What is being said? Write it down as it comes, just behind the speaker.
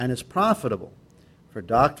and is profitable for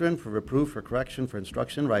doctrine, for reproof, for correction, for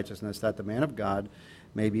instruction in righteousness, that the man of God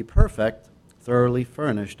may be perfect, thoroughly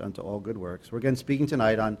furnished unto all good works. We're again speaking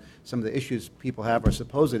tonight on some of the issues people have, or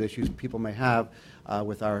supposed issues people may have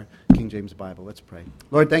with our King James Bible. Let's pray.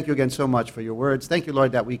 Lord, thank you again so much for your words. Thank you,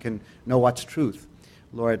 Lord, that we can know what's truth.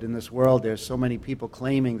 Lord, in this world there's so many people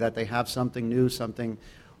claiming that they have something new, something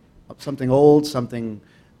old, something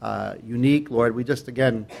unique. Lord, we just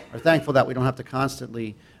again are thankful that we don't have to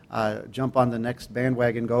constantly jump on the next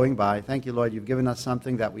bandwagon going by. Thank you, Lord, you've given us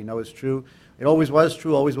something that we know is true. It always was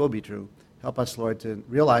true, always will be true. Help us, Lord, to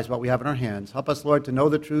realize what we have in our hands. Help us, Lord, to know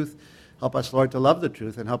the truth. Help us, Lord, to love the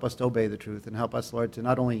truth, and help us to obey the truth. And help us, Lord, to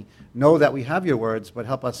not only know that we have your words, but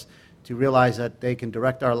help us to realize that they can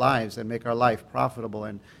direct our lives and make our life profitable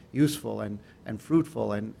and useful and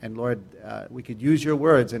fruitful. And Lord, we could use your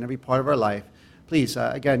words in every part of our life. Please,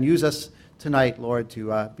 again, use us tonight, Lord,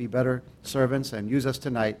 to be better servants, and use us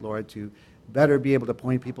tonight, Lord, to better be able to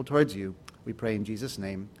point people towards you. We pray in Jesus'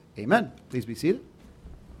 name. Amen. Please be seated.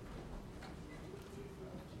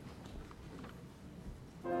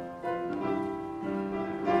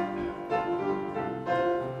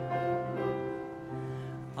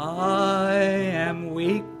 I am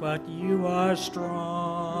weak, but you are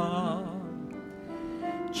strong.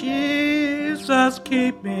 Jesus,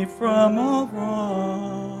 keep me from all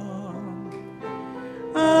wrong.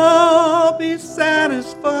 I'll be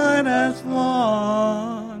satisfied as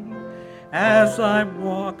long as I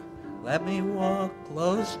walk. Let me walk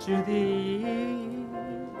close to thee.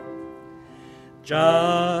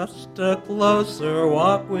 Just a closer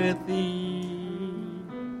walk with thee.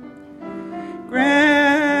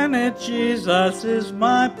 Granted, Jesus is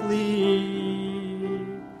my plea,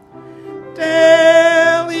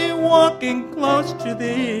 daily walking close to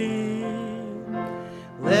thee.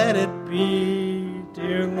 Let it be,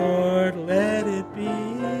 dear Lord, let it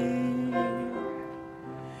be.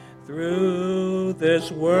 Through this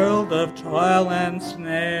world of toil and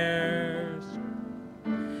snares,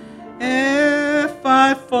 if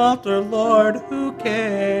I falter, Lord, who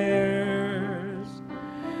cares?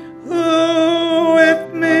 Who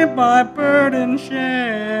with me my burden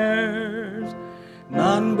shares?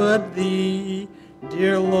 None but thee,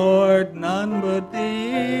 dear Lord, none but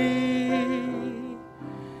thee.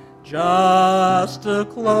 Just a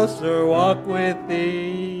closer walk with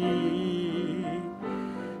thee.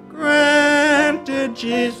 Granted,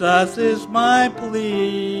 Jesus is my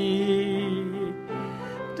plea,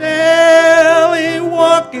 daily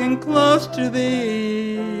walking close to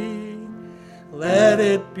thee. Let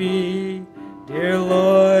it be, dear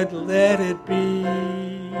Lord, let it be.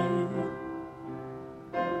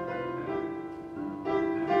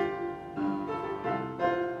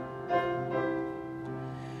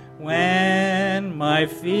 When my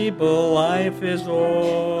feeble life is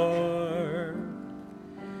o'er,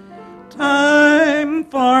 time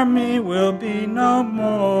for me will be no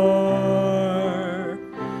more.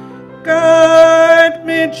 Guide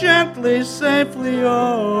me gently, safely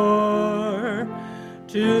o'er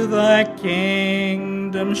to thy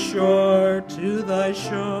kingdom shore, to thy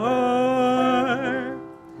shore.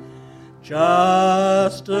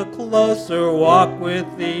 Just a closer walk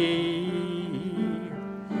with thee.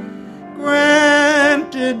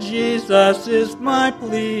 Granted, Jesus is my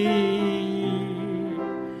plea,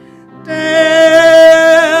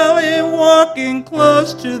 daily walking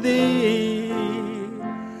close to thee.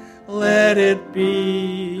 Let it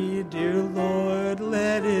be, dear Lord,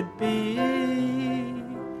 let it be.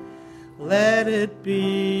 Let it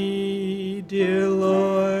be, dear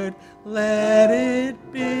Lord, let it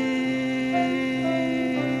be.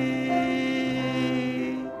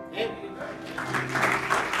 Amen.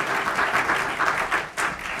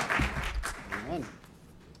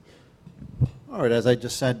 All right, as I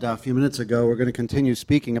just said a few minutes ago, we're going to continue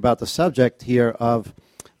speaking about the subject here of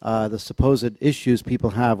the supposed issues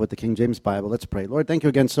people have with the King James Bible. Let's pray. Lord, thank you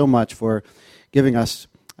again so much for giving us,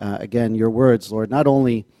 again, your words, Lord. Not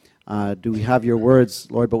only do we have your words,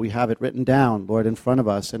 Lord, but we have it written down, Lord, in front of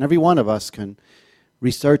us. And every one of us can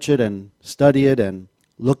research it and study it and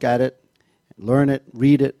look at it, learn it,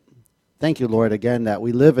 read it. Thank you, Lord, again, that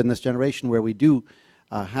we live in this generation where we do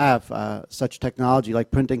have such technology like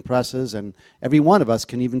printing presses, and every one of us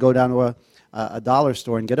can even go down to a dollar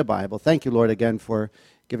store and get a Bible. Thank you, Lord, again, for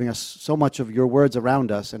giving us so much of your words around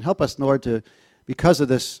us. And help us, Lord, to, because of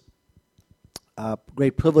this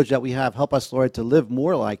great privilege that we have, help us, Lord, to live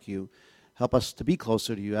more like you. Help us to be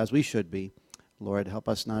closer to you as we should be. Lord, help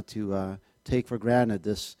us not to take for granted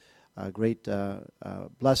this great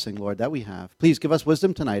blessing, Lord, that we have. Please give us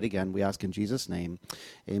wisdom tonight again, we ask in Jesus' name.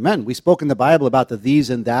 Amen. We spoke in the Bible about the these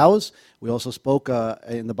and thous. We also spoke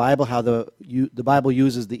in the Bible how the Bible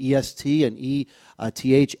uses the EST and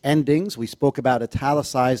ETH endings. We spoke about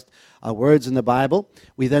italicized words in the Bible.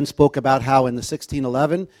 We then spoke about how in the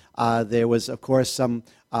 1611 there was, of course, some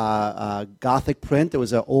Gothic print. There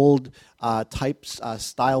was an old type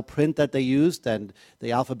style print that they used, and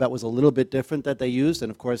the alphabet was a little bit different that they used,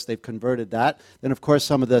 and of course they've converted that. Then of course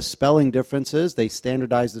some of the spelling differences, they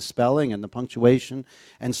standardized the spelling and the punctuation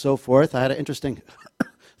and so forth. I had an interesting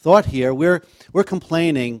thought here. We're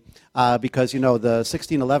complaining because, the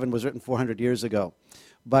 1611 was written 400 years ago.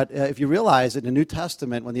 But if you realize in the New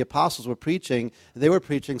Testament, when the apostles were preaching, they were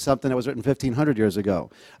preaching something that was written 1,500 years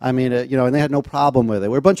ago. I mean, and they had no problem with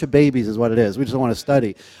it. We're a bunch of babies is what it is. We just don't want to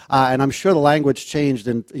study. And I'm sure the language changed,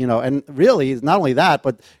 and really, not only that,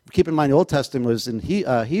 but keep in mind the Old Testament was in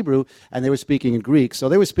Hebrew, and they were speaking in Greek. So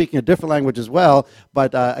they were speaking a different language as well.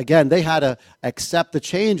 But again, they had to accept the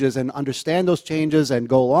changes and understand those changes and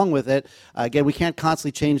go along with it. Again, we can't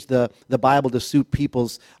constantly change the Bible to suit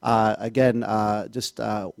people's,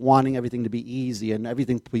 wanting everything to be easy and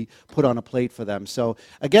everything to be put on a plate for them. So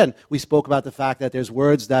again, we spoke about the fact that there's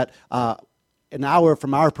words that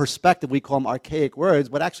from our perspective, we call them archaic words,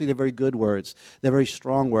 but actually they're very good words. They're very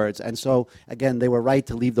strong words. And so, again, they were right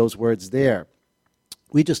to leave those words there.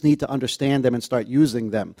 We just need to understand them and start using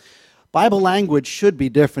them. Bible language should be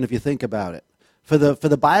different if you think about it. For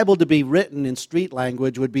the Bible to be written in street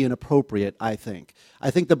language would be inappropriate, I think.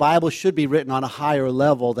 I think the Bible should be written on a higher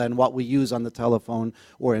level than what we use on the telephone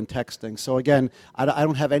or in texting. So again, I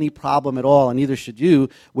don't have any problem at all, and neither should you,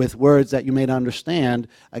 with words that you may not understand.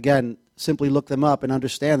 Again, simply look them up and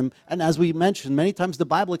understand them. And as we mentioned, many times the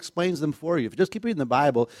Bible explains them for you. If you just keep reading the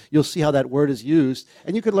Bible, you'll see how that word is used.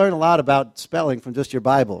 And you could learn a lot about spelling from just your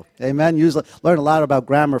Bible. Amen? Learn a lot about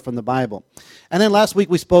grammar from the Bible. And then last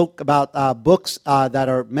week we spoke about books that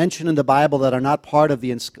are mentioned in the Bible that are not part of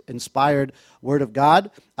the inspired Word of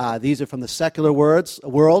God. These are from the secular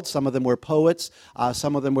world. Some of them were poets.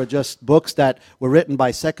 Some of them were just books that were written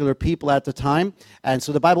by secular people at the time. And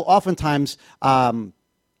so the Bible oftentimes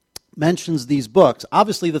mentions these books.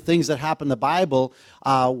 Obviously, the things that happen in the Bible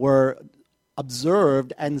were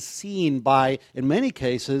observed and seen by, in many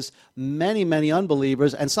cases, many, many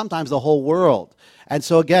unbelievers, and sometimes the whole world. And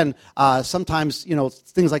so again, sometimes,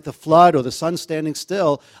 things like the flood or the sun standing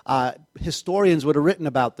still, historians would have written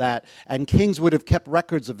about that, and kings would have kept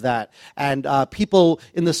records of that. And people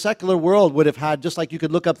in the secular world would have had, just like you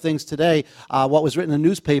could look up things today, what was written in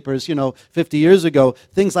newspapers, 50 years ago,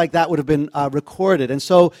 things like that would have been recorded. And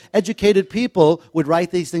so educated people would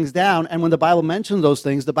write these things down, and when the Bible mentions those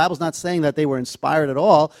things, the Bible's not saying that they were inspired at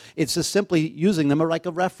all. It's just simply using them like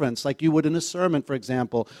a reference, like you would in a sermon, for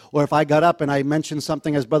example. Or if I got up and I mentioned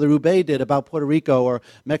something as Brother Ube did about Puerto Rico or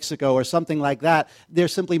Mexico or something like that, they're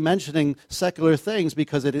simply mentioning secular things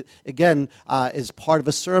because it, again, is part of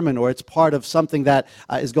a sermon or it's part of something that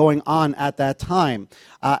is going on at that time.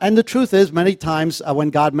 And the truth is, many times when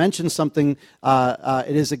God mentions something,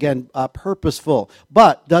 it is, again, purposeful.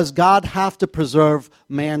 But does God have to preserve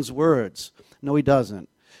man's words? No, he doesn't.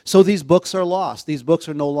 So these books are lost. These books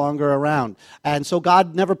are no longer around. And so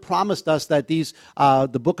God never promised us that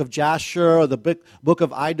the book of Jasher or the book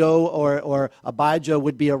of Iddo or Abijah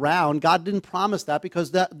would be around. God didn't promise that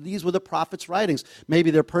because these were the prophets' writings. Maybe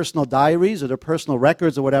their personal diaries or their personal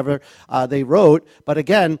records or whatever they wrote. But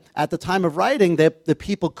again, at the time of writing, the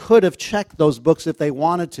people could have checked those books if they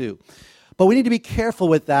wanted to. But we need to be careful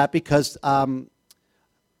with that because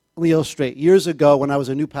let me illustrate. Years ago, when I was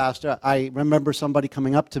a new pastor, I remember somebody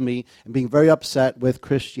coming up to me and being very upset with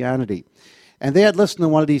Christianity. And they had listened to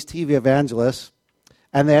one of these TV evangelists,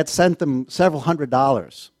 and they had sent them several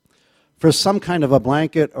 $100s for some kind of a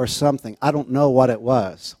blanket or something. I don't know what it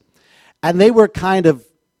was. And they were kind of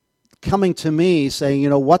coming to me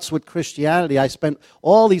saying, what's with Christianity? I spent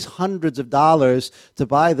all these hundreds of dollars to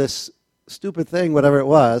buy this stupid thing, whatever it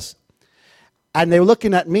was. And they were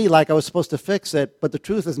looking at me like I was supposed to fix it, but the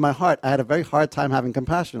truth is, my heart, I had a very hard time having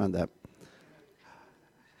compassion on them.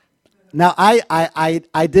 Now,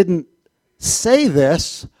 I didn't say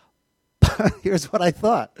this, but here's what I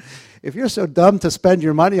thought. If you're so dumb to spend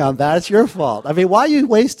your money on that, it's your fault. I mean, why are you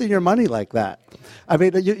wasting your money like that? I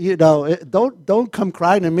mean, don't come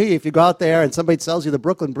crying to me if you go out there and somebody sells you the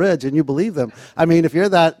Brooklyn Bridge and you believe them. I mean, if you're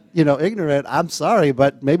that, ignorant, I'm sorry,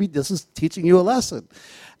 but maybe this is teaching you a lesson.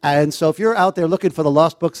 And so if you're out there looking for the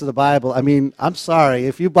lost books of the Bible, I mean, I'm sorry.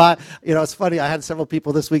 If you buy, it's funny, I had several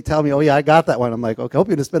people this week tell me, oh yeah, I got that one. I'm like, okay, I hope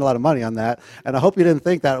you didn't spend a lot of money on that. And I hope you didn't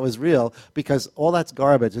think that it was real, because all that's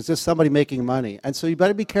garbage. It's just somebody making money. And so you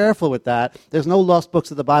better be careful with that. There's no lost books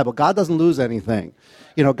of the Bible. God doesn't lose anything.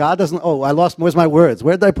 God doesn't, where's my words?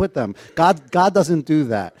 Where did I put them? God doesn't do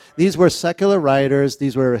that. These were secular writers.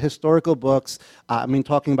 These were historical books.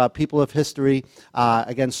 Talking about people of history.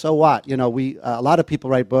 Again, so what? A lot of people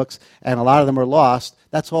write books, and a lot of them are lost.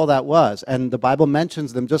 That's all that was. And the Bible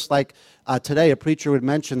mentions them just like today a preacher would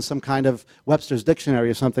mention some kind of Webster's Dictionary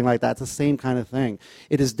or something like that. It's the same kind of thing.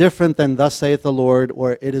 It is different than thus saith the Lord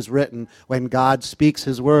or it is written, when God speaks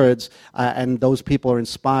his words and those people are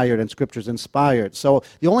inspired and Scripture's inspired. So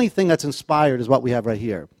the only thing that's inspired is what we have right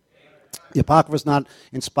here. The Apocrypha is not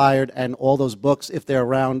inspired, and all those books, if they're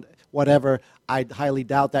around, whatever, I highly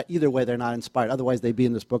doubt that. Either way, they're not inspired. Otherwise, they'd be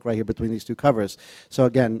in this book right here between these two covers. So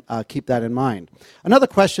again, keep that in mind. Another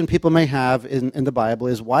question people may have in the Bible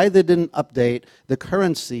is why they didn't update the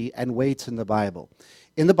currency and weights in the Bible.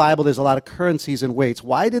 In the Bible, there's a lot of currencies and weights.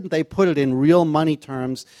 Why didn't they put it in real money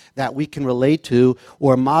terms that we can relate to,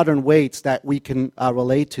 or modern weights that we can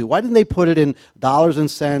relate to? Why didn't they put it in dollars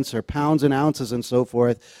and cents or pounds and ounces and so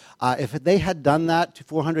forth? If they had done that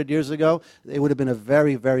 400 years ago, it would have been a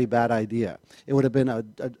very, very bad idea. It would have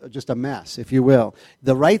been just a mess, if you will.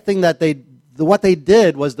 The right thing what they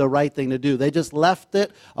did was the right thing to do. They just left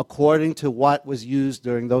it according to what was used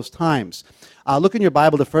during those times. Look in your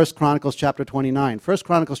Bible to 1 Chronicles chapter 29. 1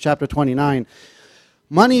 Chronicles chapter 29.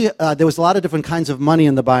 Money, there was a lot of different kinds of money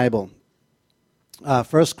in the Bible. 1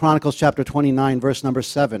 Chronicles chapter 29, verse number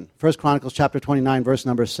 7. 1 Chronicles chapter 29, verse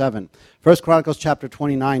number 7. 1 Chronicles chapter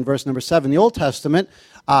 29, verse number 7. In the Old Testament,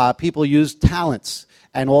 people used talents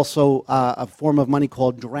and also a form of money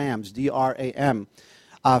called drams, D-R-A-M.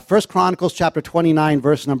 1 Chronicles chapter 29,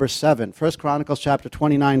 verse number 7. 1 Chronicles chapter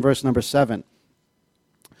 29, verse number 7.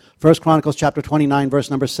 1 Chronicles chapter 29,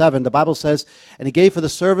 verse number 7. The Bible says, and he gave for the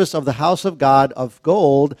service of the house of God of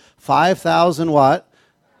gold 5,000 what?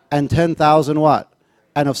 And 10,000 what?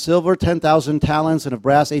 And of silver 10,000 talents, and of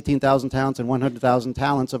brass 18,000 talents, and 100,000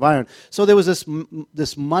 talents of iron. So there was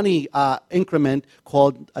this money increment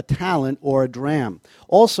called a talent or a dram.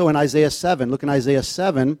 Also in Isaiah 7, look in Isaiah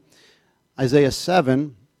 7,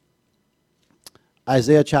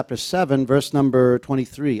 Isaiah chapter 7, verse number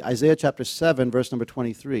 23. Isaiah chapter 7, verse number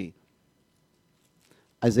 23.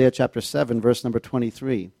 Isaiah chapter 7, verse number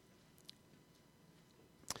 23.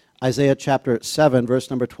 Isaiah chapter 7, verse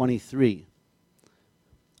number 23.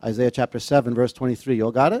 Isaiah chapter 7, verse 23. You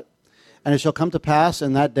all got it? And it shall come to pass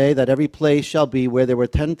in that day that every place shall be where there were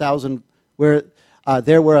 10,000, where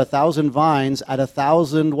there were 1,000 vines at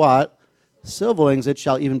 1,000 what? Silverlings, it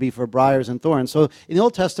shall even be for briars and thorns. So in the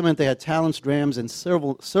Old Testament, they had talents, drams, and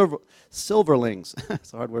silverlings.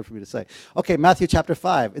 It's a hard word for me to say. Okay, Matthew chapter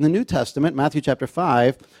 5. In the New Testament, Matthew chapter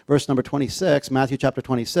 5, verse number 26, Matthew chapter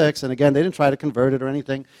 26, and again, they didn't try to convert it or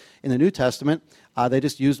anything in the New Testament. They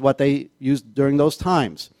just used what they used during those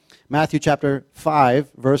times. Matthew chapter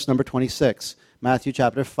 5, verse number 26. Matthew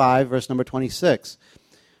chapter 5, verse number 26.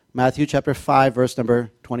 Matthew chapter 5, verse number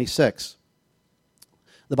 26.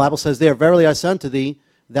 The Bible says there, verily I say unto thee,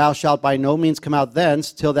 thou shalt by no means come out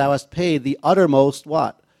thence till thou hast paid the uttermost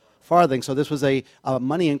what? Farthing. So this was a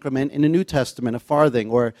money increment in the New Testament, a farthing,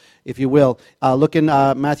 or if you will. Look in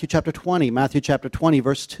Matthew chapter 20. Matthew chapter 20,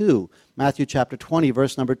 verse 2. Matthew chapter 20,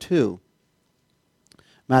 verse number 2.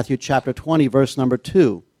 Matthew chapter 20, verse number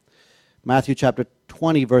 2. Matthew chapter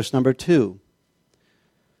 20, verse number 2.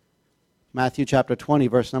 Matthew chapter 20,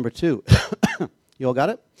 verse number 2. You all got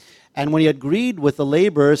it? And when he had agreed with the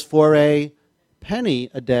laborers for a penny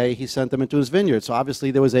a day, he sent them into his vineyard. So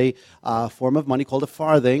obviously there was a form of money called a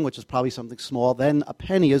farthing, which is probably something small, then a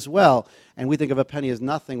penny as well. And we think of a penny as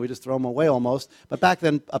nothing. We just throw them away almost. But back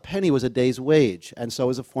then, a penny was a day's wage, and so it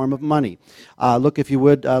was a form of money. Look, if you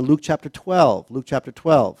would, Luke chapter 12. Luke chapter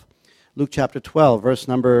 12. Luke chapter 12, verse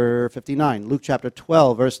number 59. Luke chapter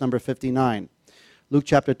 12, verse number 59. Luke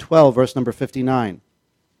chapter 12, verse number 59.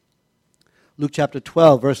 Luke chapter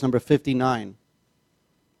 12, verse number 59.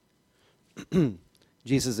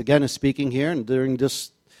 Jesus again is speaking here, and during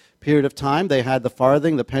this period of time, they had the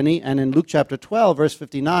farthing, the penny, and in Luke chapter 12, verse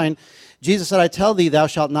 59, Jesus said, I tell thee, thou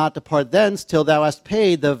shalt not depart thence till thou hast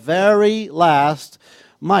paid the very last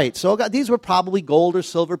mite. So these were probably gold or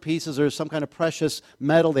silver pieces or some kind of precious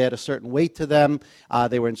metal. They had a certain weight to them.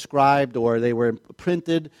 They were inscribed or they were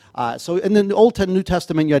printed. So in the Old and New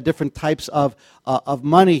Testament, you had different types of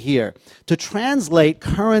money here. To translate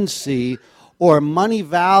currency or money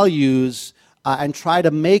values and try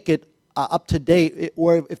to make it up to date,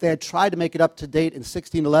 or if they had tried to make it up to date in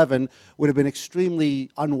 1611, would have been extremely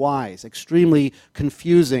unwise, extremely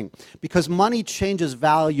confusing, because money changes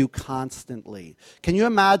value constantly. Can you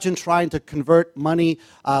imagine trying to convert money,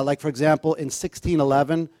 like for example, in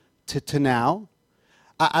 1611 to now?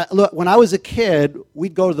 Look, when I was a kid,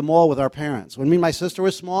 we'd go to the mall with our parents. When me and my sister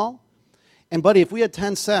were small, and buddy, if we had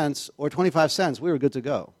 10 cents or 25 cents, we were good to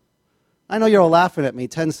go. I know you're all laughing at me,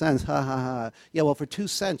 10 cents, ha, ha, ha. Yeah, well, for 2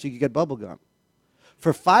 cents, you could get bubble gum.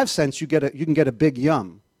 For 5 cents, you can get a big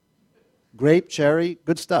yum. Grape, cherry,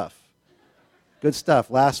 good stuff. Good stuff.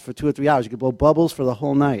 Lasts for 2 or 3 hours. You could blow bubbles for the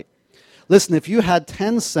whole night. Listen, if you had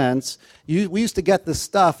 10 cents, we used to get this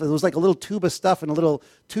stuff. It was like a little tube of stuff and a little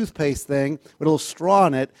toothpaste thing with a little straw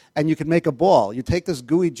in it, and you could make a ball. You take this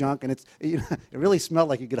gooey junk, and it really smelled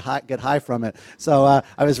like you could get high from it. So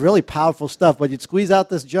it was really powerful stuff. But you'd squeeze out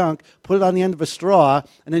this junk, put it on the end of a straw,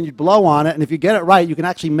 and then you'd blow on it. And if you get it right, you can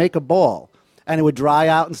actually make a ball. And it would dry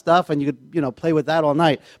out and stuff, and you could, play with that all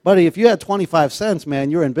night. Buddy, if you had 25 cents,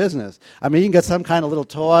 man, you're in business. I mean, you can get some kind of little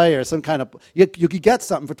toy or some kind of, you could get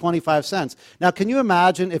something for 25 cents. Now, can you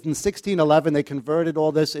imagine if in 1611 they converted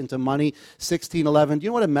all this into money, 1611, do you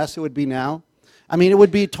know what a mess it would be now? I mean, it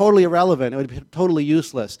would be totally irrelevant. It would be totally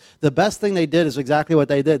useless. The best thing they did is exactly what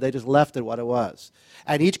they did. They just left it what it was.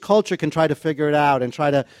 And each culture can try to figure it out and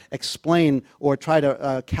try to explain or try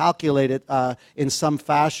to calculate it in some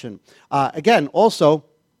fashion. Again, also,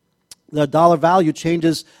 the dollar value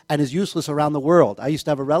changes and is useless around the world. I used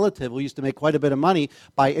to have a relative who used to make quite a bit of money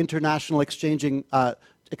by international exchanging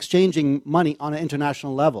money on an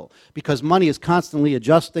international level, because money is constantly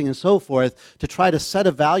adjusting and so forth. To try to set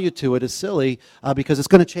a value to it is silly because it's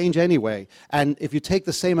going to change anyway. And if you take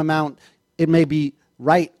the same amount, it may be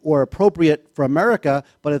right or appropriate for America,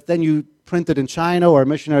 but if then you print it in China or a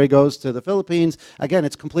missionary goes to the Philippines, again,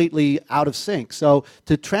 it's completely out of sync. So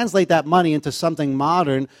to translate that money into something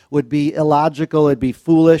modern would be illogical, it'd be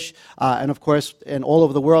foolish, and of course, in all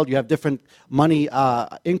over the world, you have different money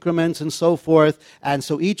increments and so forth, and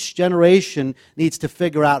so each generation needs to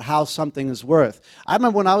figure out how something is worth. I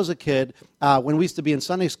remember when I was a kid, when we used to be in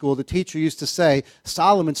Sunday school, the teacher used to say,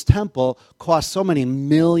 Solomon's temple cost so many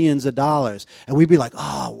millions of dollars. And we'd be like,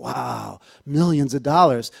 oh, wow, millions of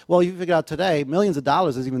dollars. Well, you figure out today, millions of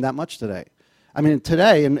dollars isn't even that much today. I mean,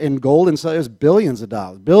 today in gold and silver, there's billions of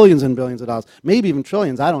dollars, billions and billions of dollars, maybe even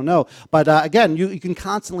trillions, I don't know. But again, you can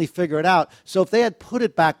constantly figure it out. So if they had put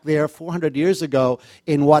it back there 400 years ago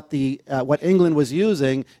in what England was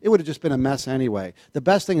using, it would have just been a mess anyway. The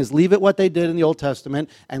best thing is leave it what they did in the Old Testament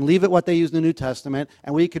and leave it what they used in the New Testament,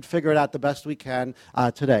 and we could figure it out the best we can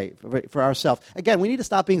today for ourselves. Again, we need to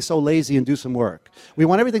stop being so lazy and do some work. We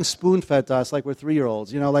want everything spoon-fed to us like we're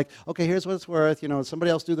 3-year-olds. Like, okay, here's what it's worth.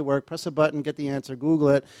 Somebody else do the work, press a button, get the answer, Google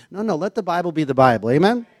it. No, let the Bible be the Bible.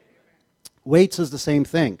 Amen? Weights is the same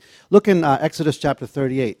thing. Look in Exodus chapter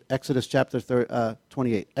 38. Exodus chapter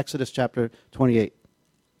 28. Exodus chapter 28.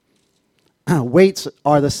 Weights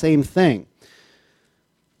are the same thing.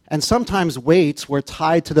 And sometimes weights were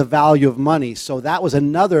tied to the value of money. So that was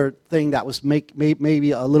another thing that was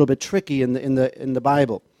maybe a little bit tricky in the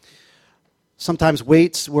Bible. Sometimes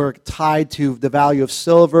weights were tied to the value of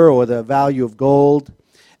silver or the value of gold.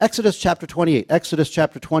 Exodus chapter 28. Exodus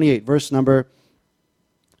chapter 28, Exodus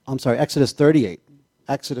 38.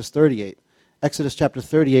 Exodus 38. Exodus chapter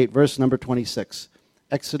 38, verse number 26.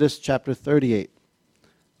 Exodus chapter 38,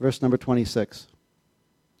 verse number 26.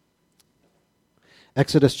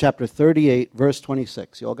 Exodus chapter 38, verse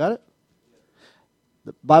 26. You all got it?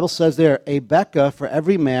 The Bible says there, a bekah for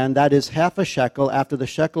every man, that is half a shekel, after the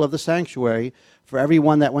shekel of the sanctuary, for every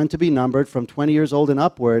one that went to be numbered from 20 years old and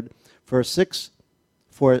upward, for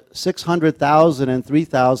 600,000 and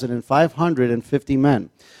 3,550 men.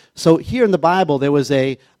 So here in the Bible, there was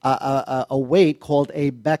a weight called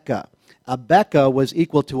a bekah. A bekah was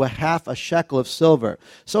equal to a half a shekel of silver.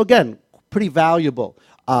 So again, pretty valuable.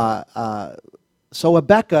 So a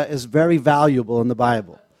bekah is very valuable in the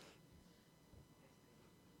Bible.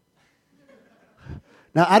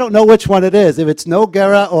 Now, I don't know which one it is, if it's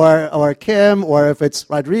Noguera or Kim or if it's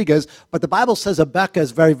Rodriguez, but the Bible says a bekah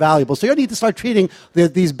is very valuable. So you need to start treating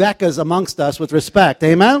these bekahs amongst us with respect.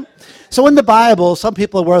 Amen? So in the Bible, some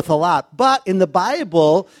people are worth a lot. But in the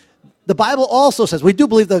Bible also says, we do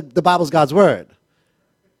believe the Bible's God's Word.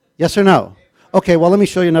 Yes or no? Okay, well, let me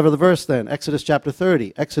show you another verse then. Exodus chapter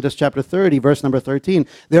 30. Exodus chapter 30, verse number 13.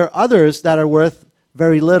 There are others that are worth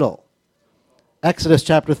very little. Exodus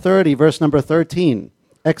chapter 30, verse number 13.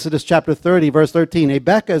 Exodus chapter 30, verse 13. A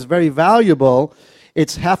bekah is very valuable.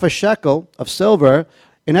 It's half a shekel of silver.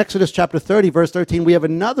 In Exodus chapter 30, verse 13, we have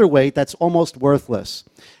another weight that's almost worthless.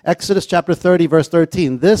 Exodus chapter 30, verse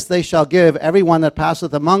 13, this they shall give every one that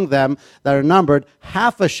passeth among them that are numbered,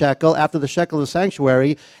 half a shekel after the shekel of the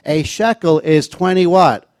sanctuary. A shekel is 20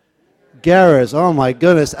 what? Gerahs. Oh my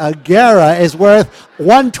goodness. A gerah is worth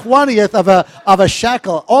 1/20th of a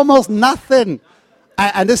shekel. Almost nothing.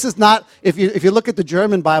 And this is not, if you look at the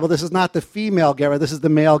German Bible, this is not the female gerah. This is the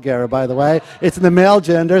male gerah, by the way. It's in the male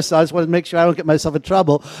gender, so I just want to make sure I don't get myself in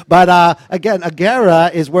trouble. But again, a gerah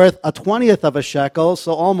is worth 1/20th of a shekel,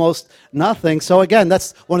 so almost nothing. So again,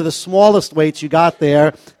 that's one of the smallest weights you got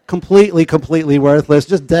there. Completely worthless,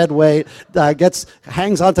 just dead weight.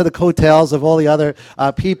 Hangs onto the coattails of all the other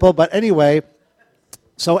people. But anyway,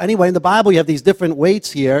 in the Bible, you have these different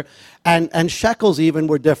weights here, and shekels even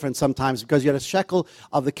were different sometimes because you had a shekel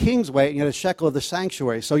of the king's weight and you had a shekel of the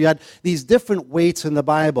sanctuary. So you had these different weights in the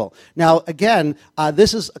Bible. Now, again,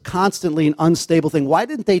 this is constantly an unstable thing. Why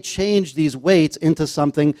didn't they change these weights into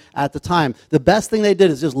something at the time? The best thing they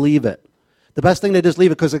did is just leave it. The best thing to just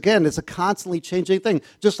leave it because, again, it's a constantly changing thing.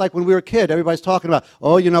 Just like when we were a kid, everybody's talking about,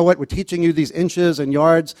 oh, you know what, we're teaching you these inches and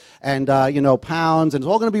yards and, pounds, and it's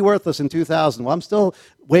all going to be worthless in 2000. Well, I'm still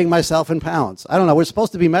weighing myself in pounds. I don't know. We're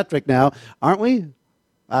supposed to be metric now, aren't we?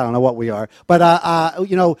 I don't know what we are. But,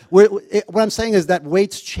 what I'm saying is that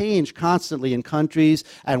weights change constantly in countries,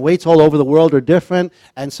 and weights all over the world are different.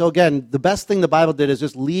 And so, again, the best thing the Bible did is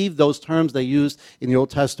just leave those terms they used in the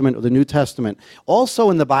Old Testament or the New Testament. Also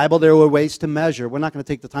in the Bible, there were ways to measure. We're not going to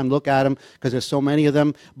take the time to look at them because there's so many of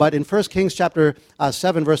them. But in 1 Kings chapter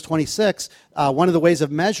 7, verse 26, one of the ways of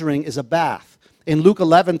measuring is a bath. In Luke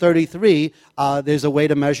 11:33, there's a way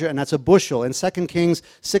to measure, and that's a bushel. In 2 Kings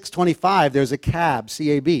 6:25, there's a cab,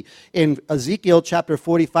 C-A-B. In Ezekiel chapter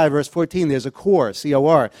 45, verse 14, there's a cor,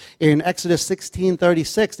 C-O-R. In Exodus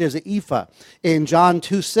 16:36, there's an ephah. In John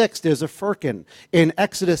 2:6, there's a firkin. In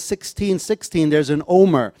Exodus 16:16, there's an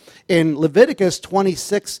omer. In Leviticus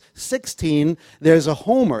 26:16, there's a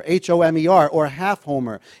homer, H-O-M-E-R, or a half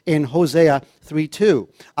homer. In Hosea 3:2.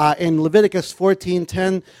 In Leviticus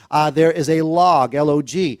 14:10, there is a log,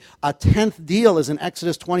 L-O-G. A tenth deal is in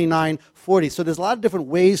Exodus 29:40. So there's a lot of different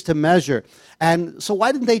ways to measure. And so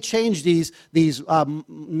why didn't they change these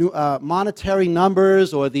monetary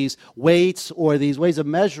numbers or these weights or these ways of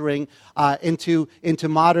measuring into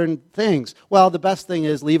modern things? Well, the best thing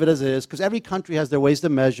is leave it as it is, because every country has their ways to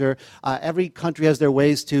measure. Every country has their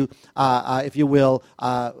ways to, if you will,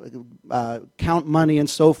 count money and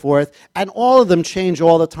so forth. And all of them change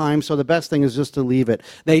all the time, so the best thing is just to leave it.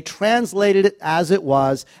 They translated it as it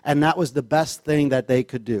was, and that was the best thing that they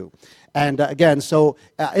could do. And again, so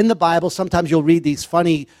in the Bible, sometimes you'll read these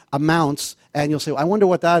funny amounts, and you'll say, I wonder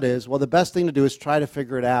what that is. Well, the best thing to do is try to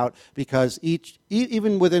figure it out, because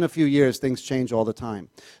even within a few years, things change all the time.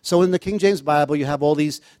 So in the King James Bible, you have all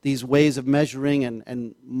these ways of measuring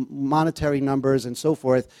and monetary numbers and so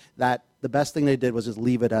forth, that the best thing they did was just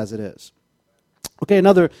leave it as it is. Okay,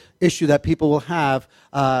 another issue that people will have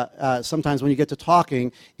sometimes when you get to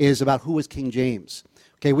talking is about who is King James.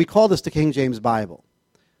 Okay, we call this the King James Bible.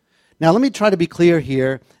 Now, let me try to be clear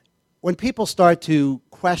here. When people start to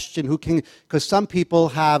question who king, because some people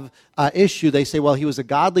have issue, they say, well, he was a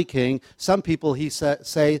godly king. Some people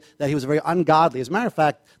say that he was very ungodly. As a matter of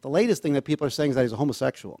fact, the latest thing that people are saying is that he's a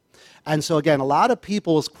homosexual. And so, again, a lot of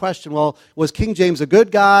people question, well, was King James a good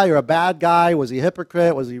guy or a bad guy? Was he a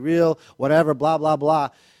hypocrite? Was he real? Whatever, blah, blah, blah.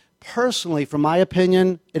 Personally, from my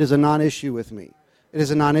opinion, it is a non-issue with me. It is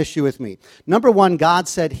a non-issue with me. Number one, God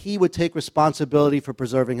said he would take responsibility for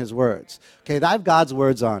preserving his words. Okay, I have God's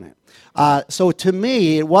words on it. So to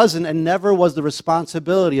me, it wasn't and never was the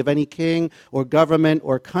responsibility of any king or government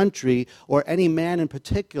or country or any man in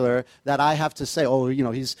particular that I have to say, oh,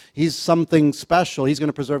 he's something special. He's going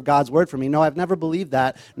to preserve God's word for me. No, I've never believed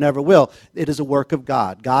that, never will. It is a work of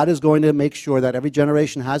God. God is going to make sure that every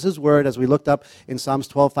generation has his word, as we looked up in Psalms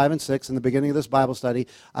 12, 5, and 6 in the beginning of this Bible study.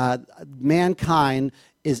 Mankind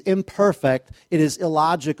is imperfect. It is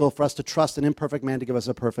illogical for us to trust an imperfect man to give us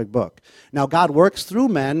a perfect book. Now, God works through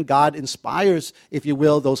men. God inspires, if you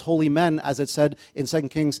will, those holy men, as it said in 2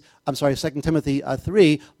 Timothy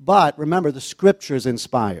 3. But remember, the Scripture is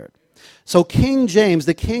inspired. So King James,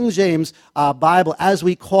 the King James Bible, as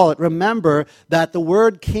we call it, remember that the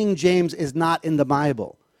word King James is not in the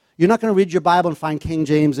Bible. You're not going to read your Bible and find King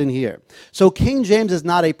James in here. So King James is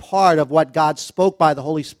not a part of what God spoke by the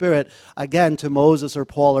Holy Spirit, again, to Moses or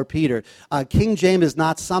Paul or Peter. King James is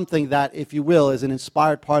not something that, if you will, is an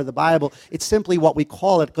inspired part of the Bible. It's simply what we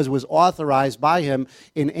call it because it was authorized by him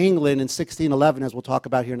in England in 1611, as we'll talk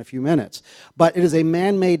about here in a few minutes. But it is a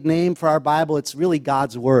man-made name for our Bible. It's really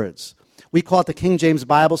God's words. We call it the King James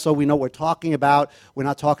Bible, so we know what we're talking about. We're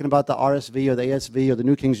not talking about the RSV or the ASV or the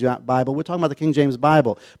New King James Bible. We're talking about the King James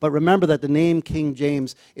Bible. But remember that the name King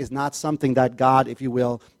James is not something that God, if you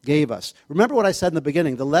will, gave us. Remember what I said in the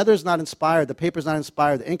beginning. The letter's not inspired, the paper's not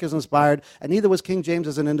inspired, the ink is inspired, and neither was King James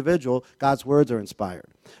as an individual. God's words are inspired.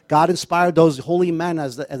 God inspired those holy men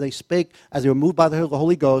as they spake, as they were moved by the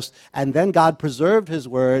Holy Ghost, and then God preserved his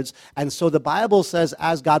words. And so the Bible says,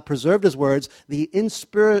 as God preserved his words, the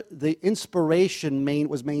inspiration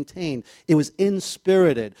was maintained. It was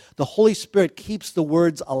inspirited. The Holy Spirit keeps the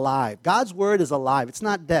words alive. God's word is alive. It's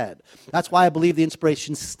not dead. That's why I believe the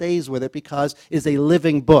inspiration stays with it, because it is a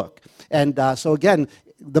living book. And so again,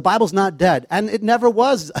 the Bible's not dead, and it never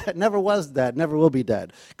was. It never was dead, never will be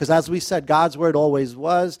dead. Because as we said, God's word always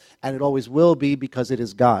was, and it always will be, because it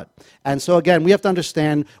is God. And so again, we have to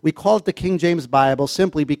understand, we call it the King James Bible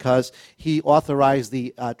simply because he authorized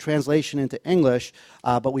the translation into English,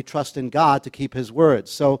 but we trust in God to keep his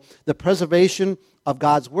words. So the preservation of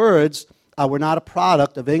God's words were not a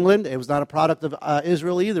product of England. It was not a product of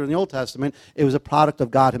Israel either in the Old Testament. It was a product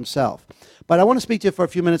of God himself. But I want to speak to you for a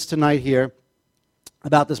few minutes tonight here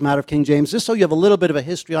about this matter of King James, just so you have a little bit of a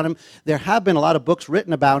history on him. There have been a lot of books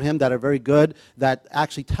written about him that are very good, that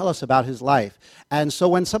actually tell us about his life. And so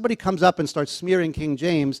when somebody comes up and starts smearing King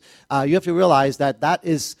James, you have to realize that that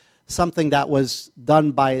is something that was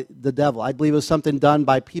done by the devil. I believe it was something done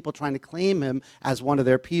by people trying to claim him as one of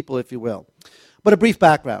their people, if you will. But a brief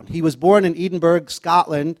background. He was born in Edinburgh,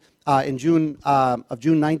 Scotland, on June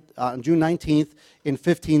 19th in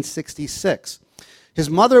 1566. His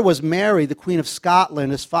mother was Mary, the Queen of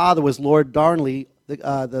Scotland. His father was Lord Darnley,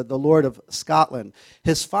 the Lord of Scotland.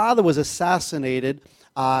 His father was assassinated,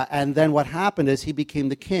 and then what happened is he became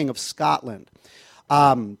the King of Scotland.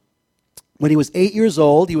 When he was 8 years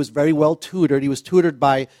old, he was very well tutored. He was tutored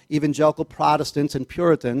by evangelical Protestants and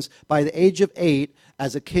Puritans. By the age of 8,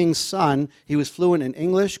 as a king's son, he was fluent in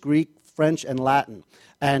English, Greek, French, and Latin.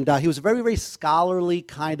 And he was a very, very scholarly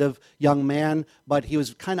kind of young man, but he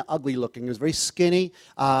was kind of ugly looking. He was very skinny.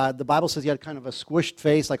 The Bible says he had kind of a squished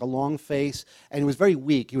face, like a long face, and he was very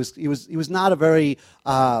weak. He was not a very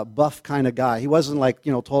buff kind of guy. He wasn't like,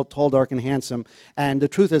 tall, dark, and handsome. And the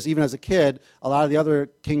truth is, even as a kid, a lot of the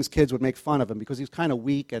other king's kids would make fun of him because he was kind of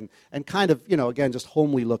weak and kind of, again, just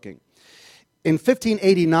homely looking. In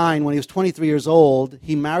 1589, when he was 23 years old,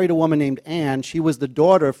 he married a woman named Anne. She was the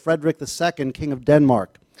daughter of Frederick II, King of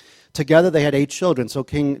Denmark. Together, they had 8 children, so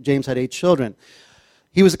King James had 8 children.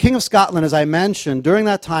 He was the King of Scotland, as I mentioned. During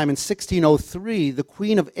that time, in 1603, the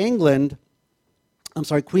Queen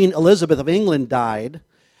Elizabeth of England died,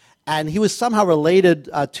 and he was somehow related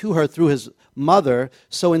to her through his mother.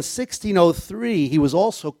 So in 1603, he was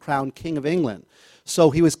also crowned King of England.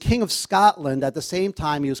 So he was King of Scotland at the same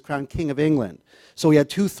time he was crowned King of England. So he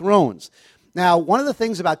had 2 thrones. Now, one of the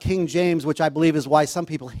things about King James, which I believe is why some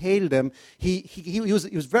people hated him, he was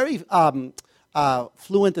very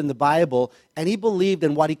fluent in the Bible, and he believed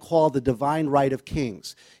in what he called the divine right of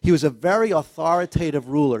kings. He was a very authoritative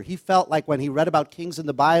ruler. He felt like when he read about kings in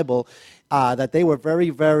the Bible, that they were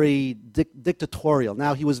very, very dictatorial.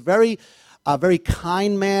 Now, he was a very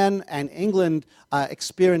kind man, and England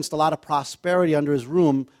experienced a lot of prosperity under his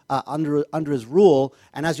rule.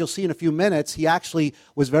 And as you'll see in a few minutes, he actually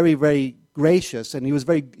was very, very gracious, and he was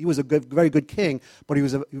very good king, but he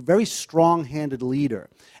was a very strong-handed leader.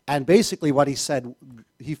 And basically what he said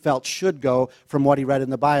he felt should go from what he read in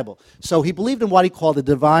the Bible. So he believed in what he called the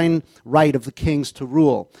divine right of the kings to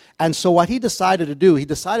rule. And so what he decided to do, he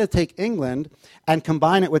decided to take England and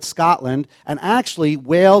combine it with Scotland, and actually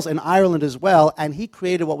Wales and Ireland as well, and he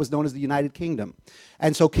created what was known as the United Kingdom.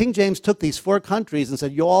 And so King James took these 4 countries and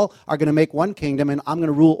said, you all are going to make one kingdom, and I'm going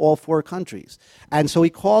to rule all 4 countries. And so he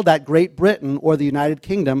called that Great Britain, or the United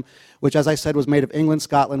Kingdom, which, as I said, was made of England,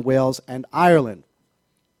 Scotland, Wales, and Ireland.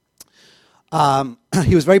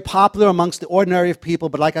 He was very popular amongst the ordinary of people,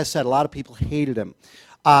 but like I said, a lot of people hated him.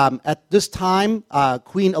 At this time,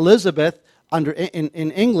 Queen Elizabeth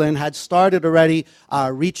in England had started already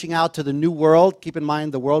reaching out to the New World. Keep in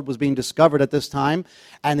mind, the world was being discovered at this time,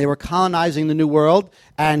 and they were colonizing the New World,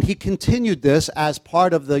 and he continued this as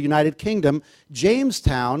part of the United Kingdom.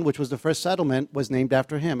 Jamestown, which was the first settlement, was named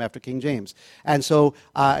after him, after King James. And so,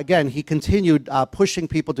 again, he continued pushing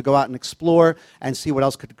people to go out and explore and see what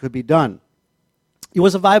else could be done. He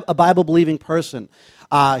was a Bible-believing person.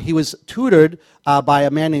 He was tutored by a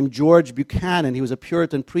man named George Buchanan. He was a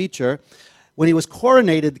Puritan preacher. When he was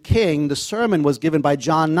coronated king, the sermon was given by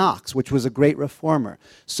John Knox, which was a great reformer.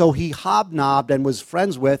 So he hobnobbed and was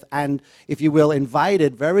friends with and, if you will,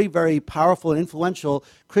 invited very, very powerful and influential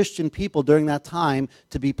Christian people during that time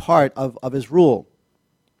to be part of his rule.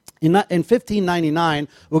 In 1599,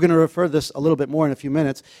 we're going to refer to this a little bit more in a few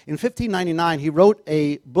minutes. In 1599, he wrote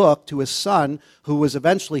a book to his son, who was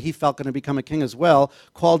eventually, he felt, going to become a king as well,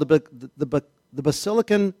 called the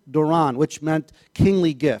Basilican Duran, which meant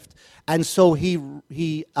kingly gift. And so he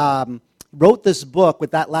wrote this book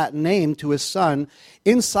with that Latin name to his son.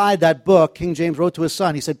 Inside that book, King James wrote to his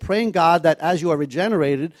son, he said, praying God that as you are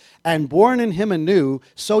regenerated and born in him anew,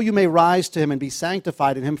 so you may rise to him and be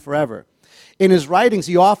sanctified in him forever. In his writings,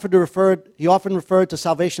 he often referred to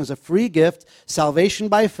salvation as a free gift, salvation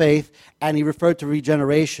by faith, and he referred to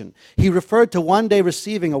regeneration. He referred to one day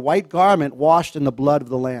receiving a white garment washed in the blood of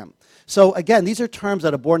the Lamb. So again, these are terms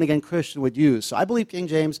that a born-again Christian would use. So I believe King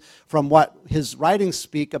James, from what his writings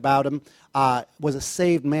speak about him, was a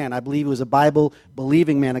saved man. I believe he was a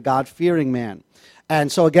Bible-believing man, a God-fearing man.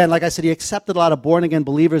 And so again, like I said, he accepted a lot of born-again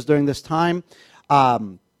believers during this time.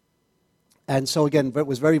 And so, again,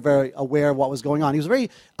 was very, very aware of what was going on. He was very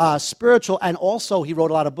spiritual, and also he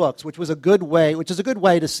wrote a lot of books, which is a good way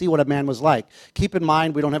to see what a man was like. Keep in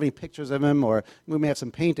mind, we don't have any pictures of him, or we may have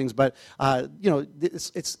some paintings, but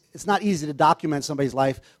it's not easy to document somebody's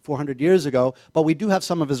life 400 years ago, but we do have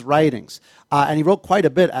some of his writings. And he wrote quite a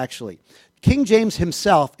bit, actually. King James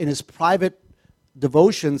himself, in his private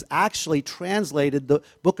devotions, actually translated the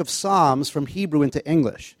book of Psalms from Hebrew into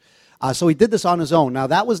English. So he did this on his own. Now,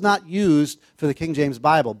 that was not used for the King James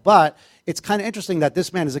Bible, but it's kind of interesting that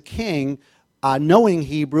this man, as a king, knowing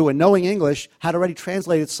Hebrew and knowing English, had already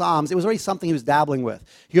translated Psalms. It was already something he was dabbling with.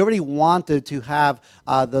 He already wanted to have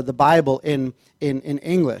the Bible in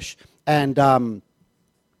English. And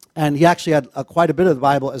he actually had quite a bit of the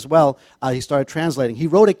Bible as well. He started translating. He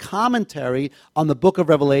wrote a commentary on the book of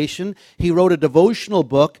Revelation. He wrote a devotional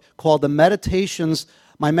book called My Meditations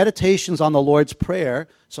on the Lord's Prayer.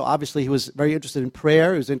 So obviously he was very interested in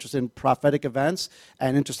prayer. He was interested in prophetic events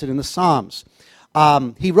and interested in the Psalms.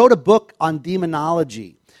 He wrote a book on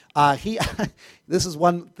demonology. This is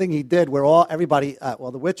one thing he did where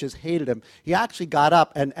the witches hated him. He actually got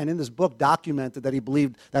up and in this book documented that he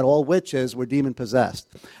believed that all witches were demon-possessed.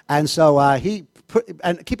 And so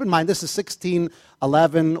and keep in mind, this is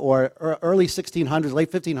 1611 or early 1600s,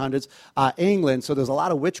 late 1500s, England, so there's a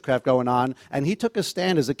lot of witchcraft going on. And he took a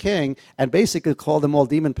stand as a king and basically called them all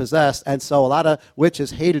demon-possessed. And so a lot of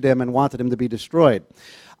witches hated him and wanted him to be destroyed.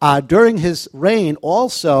 During his reign,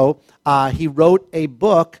 also, he wrote a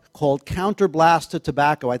book called Counterblast to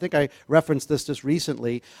Tobacco. I think I referenced this just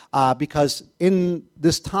recently because in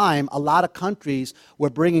this time, a lot of countries were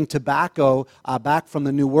bringing tobacco back from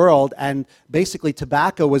the New World, and basically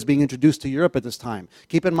tobacco was being introduced to Europe at this time.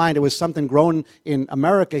 Keep in mind, it was something grown in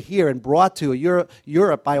America here and brought to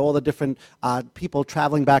Europe by all the different people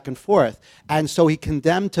traveling back and forth. And so he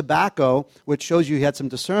condemned tobacco, which shows you he had some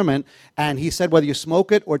discernment, and he said whether you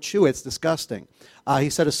smoke it or chew it, it's disgusting. He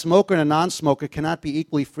said a smoker and a non-smoker cannot be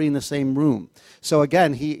equally free in the same room. So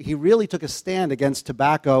again, he really took a stand against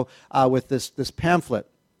tobacco with this pamphlet.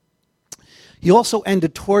 He also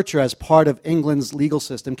ended torture as part of England's legal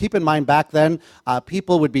system. Keep in mind, back then,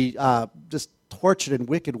 people would be just tortured in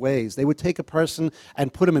wicked ways. They would take a person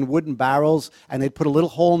and put him in wooden barrels, and they'd put a little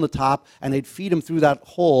hole in the top, and they'd feed him through that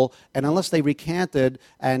hole, and unless they recanted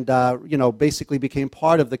and basically became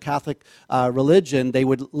part of the Catholic religion, they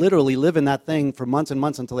would literally live in that thing for months and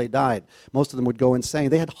months until they died. Most of them would go insane.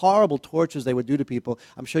 They had horrible tortures they would do to people.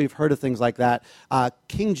 I'm sure you've heard of things like that.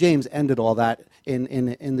 King James ended all that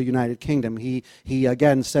in the United Kingdom. He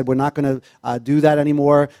again said, we're not going to do that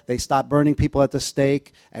anymore. They stopped burning people at the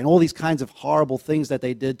stake, and all these kinds of horrible things that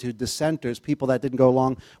they did to dissenters, people that didn't go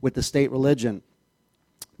along with the state religion.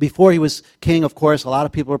 Before he was king, of course, a lot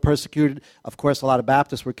of people were persecuted. Of course, a lot of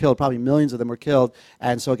Baptists were killed. Probably millions of them were killed.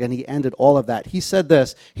 And so again, he ended all of that. He said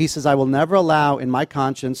this. He says, I will never allow in my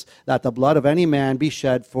conscience that the blood of any man be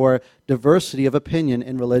shed for diversity of opinion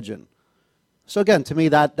in religion. So again, to me,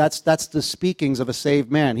 that's the speakings of a saved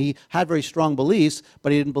man. He had very strong beliefs,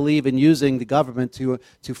 but he didn't believe in using the government to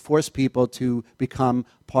force people to become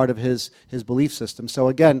part of his belief system. So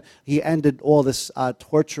again, he ended all this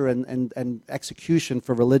torture and execution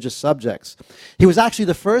for religious subjects. He was actually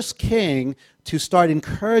the first king to start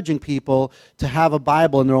encouraging people to have a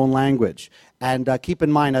Bible in their own language. And keep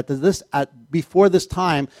in mind, before this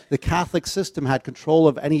time, the Catholic system had control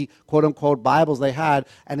of any quote-unquote Bibles they had,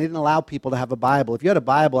 and they didn't allow people to have a Bible. If you had a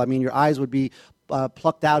Bible, I mean, your eyes would be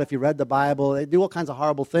plucked out if you read the Bible. They do all kinds of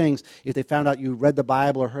horrible things if they found out you read the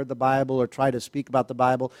Bible or heard the Bible or tried to speak about the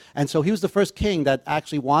Bible. And so he was the first king that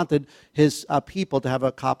actually wanted his people to have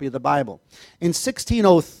a copy of the Bible. In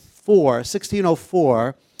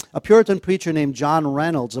 1604, a Puritan preacher named John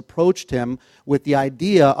Reynolds approached him with the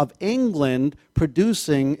idea of England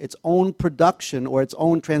producing its own production or its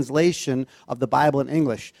own translation of the Bible in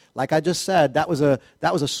English. Like I just said,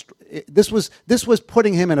 this was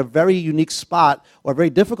putting him in a very unique spot, or a very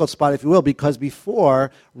difficult spot, if you will, because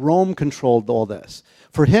before Rome controlled all this.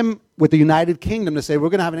 For him, with the United Kingdom, to say we're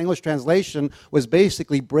going to have an English translation was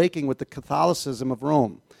basically breaking with the Catholicism of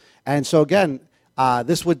Rome. And so again,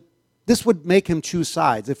 this would make him choose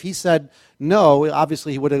sides. If he said no,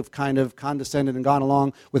 obviously he would have kind of condescended and gone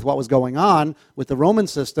along with what was going on with the Roman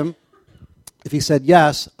system. If he said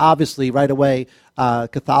yes, obviously right away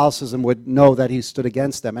Catholicism would know that he stood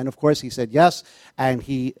against them. And of course he said yes, and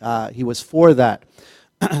he was for that.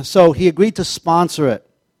 So he agreed to sponsor it.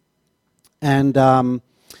 And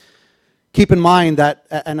keep in mind that,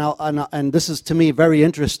 and this is to me very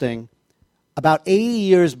interesting, about 80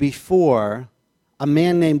 years before, a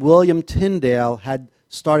man named William Tyndale had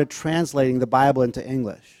started translating the Bible into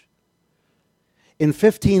English. In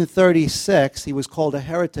 1536, he was called a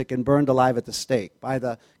heretic and burned alive at the stake by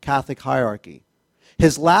the Catholic hierarchy.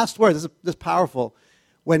 His last words, this is powerful,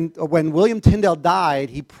 when William Tyndale died,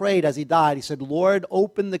 he prayed as he died, he said, "Lord,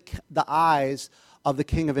 open the eyes of the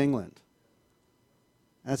King of England."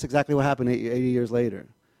 And that's exactly what happened 80 years later.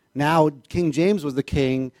 Now, King James was the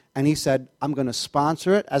king, and he said, I'm going to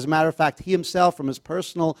sponsor it. As a matter of fact, he himself, from his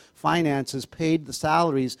personal finances, paid the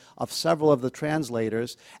salaries of several of the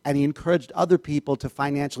translators, and he encouraged other people to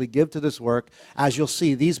financially give to this work. As you'll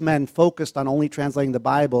see, these men focused on only translating the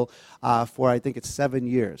Bible for, I think it's 7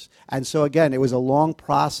 years. And so, again, it was a long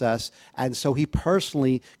process, and so he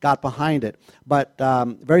personally got behind it. But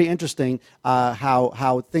very interesting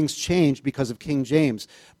how things changed because of King James.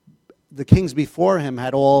 The kings before him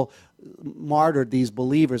had all martyred these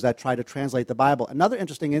believers that tried to translate the Bible. Another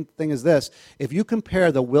interesting thing is this. If you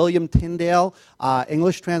compare the William Tyndale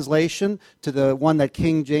English translation to the one that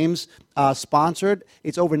King James sponsored,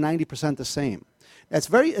 it's over 90% the same. It's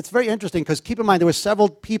very interesting because keep in mind there were several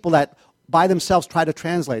people that by themselves tried to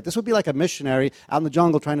translate. This would be like a missionary out in the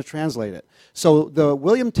jungle trying to translate it. So the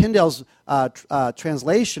William Tyndale's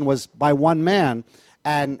translation was by one man.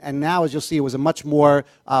 And now, as you'll see, it was a much more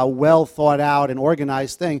well thought out and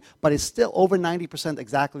organized thing, but it's still over 90%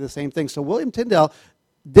 exactly the same thing. So William Tyndale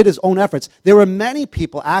did his own efforts. There were many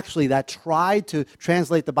people, actually, that tried to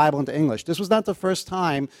translate the Bible into English. This was not the first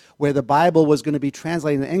time where the Bible was going to be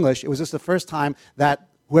translated into English. It was just the first time that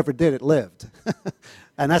whoever did it lived.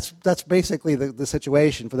 And that's basically the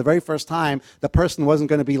situation. For the very first time, the person wasn't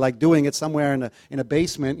going to be like doing it somewhere in a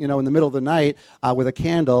basement, in the middle of the night with a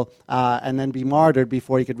candle, and then be martyred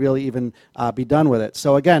before he could really even be done with it.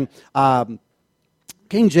 So again,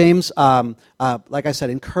 King James, like I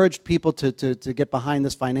said, encouraged people to get behind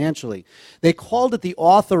this financially. They called it the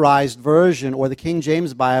authorized version, or the King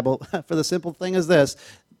James Bible, for the simple thing is this: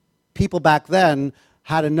 people back then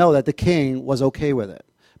had to know that the king was okay with it.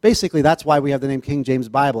 Basically, that's why we have the name King James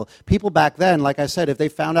Bible. People back then, like I said, if they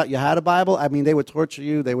found out you had a Bible, they would torture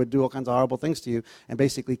you, they would do all kinds of horrible things to you, and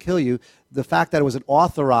basically kill you. The fact that it was an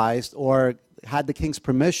authorized or had the king's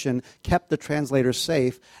permission kept the translators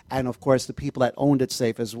safe, and of course the people that owned it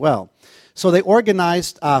safe as well. So they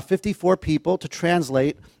organized 54 people to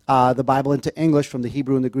translate the Bible into English from the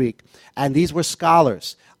Hebrew and the Greek. And these were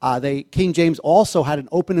scholars. King James also had an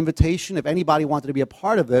open invitation if anybody wanted to be a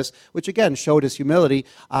part of this, which again showed his humility.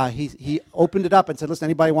 He opened it up and said, listen,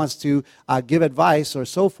 anybody wants to give advice or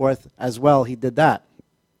so forth as well, he did that.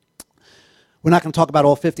 We're not going to talk about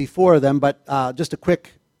all 54 of them, but just a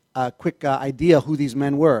quick idea who these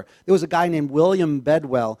men were. There was a guy named William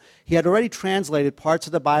Bedwell. He had already translated parts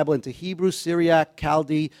of the Bible into Hebrew, Syriac,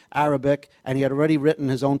 Chaldee, Arabic, and he had already written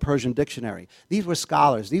his own Persian dictionary. These were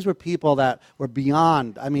scholars. These were people that were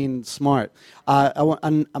beyond, smart.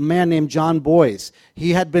 A man named John Boyce.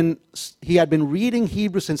 He had been reading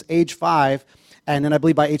Hebrew since age 5, and then I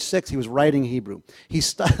believe by age 6 he was writing Hebrew.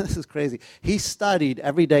 This is crazy. He studied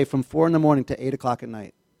every day from 4 in the morning to 8 o'clock at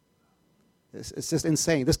night. It's just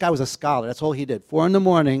insane. This guy was a scholar. That's all he did. 4 in the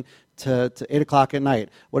morning to 8 o'clock at night.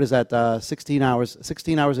 What is that? 16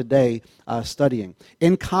 hours a day studying.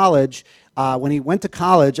 In college, when he went to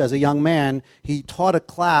college as a young man, he taught a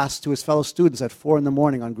class to his fellow students at 4 in the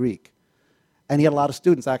morning on Greek. And he had a lot of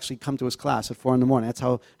students actually come to his class at 4 in the morning. That's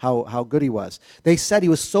how good he was. They said he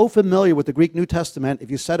was so familiar with the Greek New Testament, if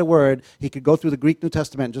you said a word, he could go through the Greek New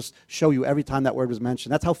Testament and just show you every time that word was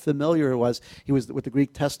mentioned. That's how familiar he was with the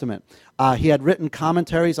Greek Testament. He had written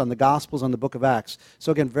commentaries on the Gospels, on the book of Acts.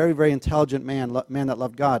 So again, very, very intelligent man that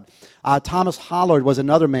loved God. Thomas Hollard was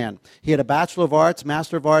another man. He had a Bachelor of Arts,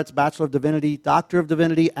 Master of Arts, Bachelor of Divinity, Doctor of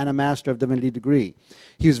Divinity, and a Master of Divinity degree.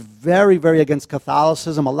 He was very, very against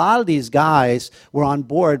Catholicism. A lot of these guys were on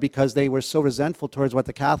board because they were so resentful towards what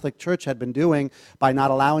the Catholic Church had been doing by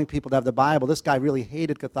not allowing people to have the Bible. This guy really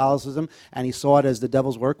hated Catholicism, and he saw it as the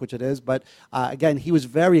devil's work, which it is. But again, he was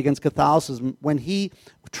very against Catholicism. When he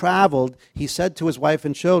traveled, he said to his wife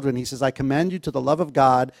and children, he says, "I commend you to the love of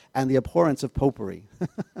God and the abhorrence of popery."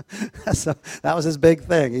 So that was his big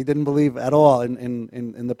thing. He didn't believe at all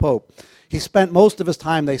in the Pope. He spent most of his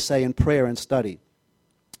time, they say, in prayer and study.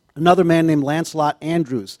 Another man named Lancelot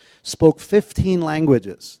Andrews spoke 15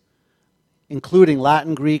 languages, including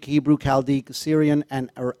Latin, Greek, Hebrew, Chaldee, Syrian,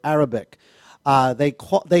 and Arabic.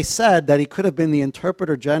 They said that he could have been the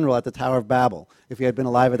interpreter general at the Tower of Babel if he had been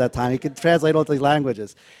alive at that time. He could translate all these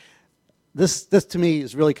languages. This to me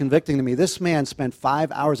is really convicting to me. This man spent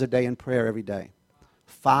 5 hours a day in prayer every day.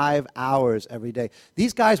 5 hours every day.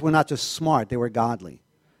 These guys were not just smart, they were godly.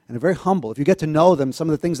 And they're very humble. If you get to know them, some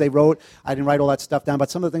of the things they wrote, I didn't write all that stuff down,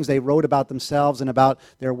 but some of the things they wrote about themselves and about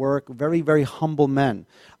their work, very, very humble men.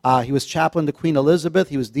 He was chaplain to Queen Elizabeth.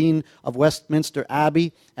 He was dean of Westminster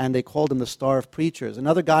Abbey, and they called him the Star of Preachers.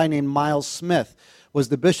 Another guy named Miles Smith was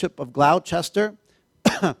the Bishop of Gloucester.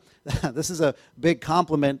 This is a big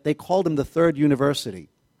compliment. They called him the Third University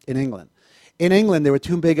in England. In England, there were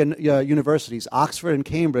two big universities, Oxford and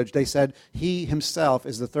Cambridge. They said he himself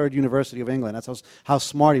is the Third University of England. That's how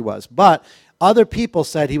smart he was. But other people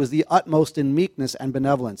said he was the utmost in meekness and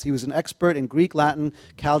benevolence. He was an expert in Greek, Latin,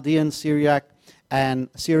 Chaldean, Syriac, and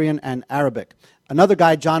Syrian, and Arabic. Another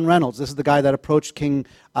guy, John Reynolds, this is the guy that approached King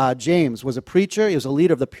James, was a preacher. He was a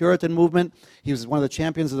leader of the Puritan movement. He was one of the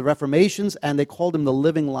champions of the Reformations, and they called him the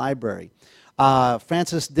Living Library.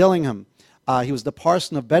 Francis Dillingham, he was the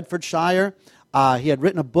parson of Bedfordshire. He had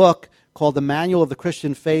written a book called The Manual of the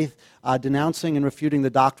Christian Faith, denouncing and refuting the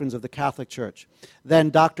doctrines of the Catholic Church. Then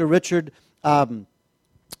Dr. Richard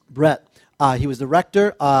Brett, he was the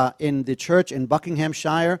rector in the church in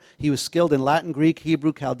Buckinghamshire. He was skilled in Latin, Greek,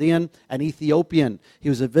 Hebrew, Chaldean, and Ethiopian. He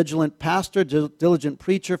was a vigilant pastor, diligent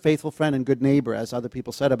preacher, faithful friend, and good neighbor, as other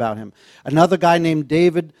people said about him. Another guy named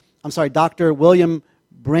Dr. William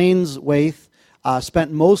Brainswaith,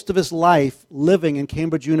 spent most of his life living in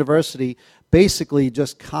Cambridge University, basically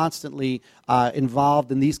just constantly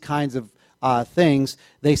involved in these kinds of things.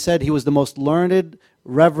 They said he was the most learned,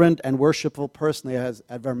 reverent, and worshipful person they had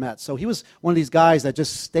ever met. So he was one of these guys that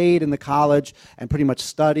just stayed in the college and pretty much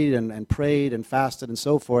studied and prayed and fasted and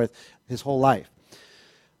so forth his whole life.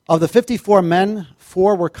 Of the 54 men,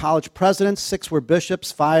 4 were college presidents, 6 were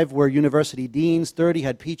bishops, 5 were university deans, 30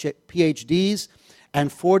 had PhDs, and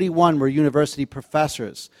 41 were university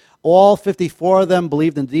professors. All 54 of them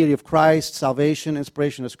believed in the deity of Christ, salvation,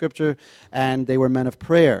 inspiration of Scripture, and they were men of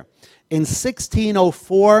prayer. In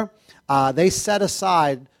 1604, they set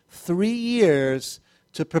aside 3 years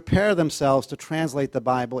to prepare themselves to translate the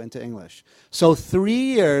Bible into English. So 3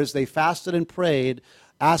 years they fasted and prayed,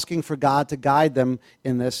 asking for God to guide them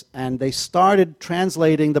in this, and they started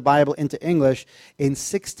translating the Bible into English in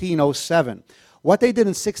 1607. What they did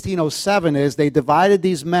in 1607 is they divided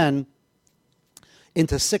these men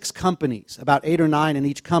into 6 companies, about 8 or 9 in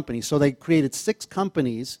each company. So they created 6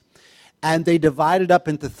 companies, and they divided up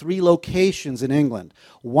into 3 locations in England.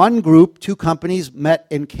 One group, 2 companies, met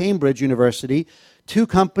in Cambridge University, 2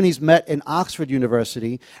 companies met in Oxford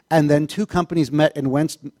University, and then 2 companies met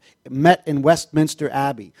in Westminster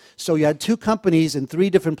Abbey. So you had 2 companies in 3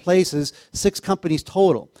 different places, 6 companies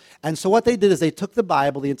total. And so what they did is they took the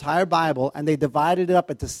Bible, the entire Bible, and they divided it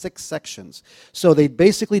up into 6 sections. So they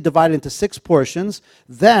basically divided it into 6 portions.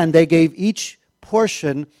 Then they gave each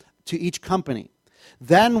portion to each company.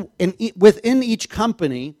 Then within each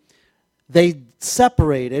company, they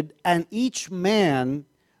separated, and each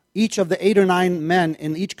of the 8 or 9 men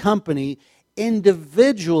in each company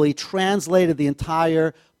individually translated the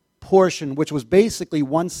entire portion, which was basically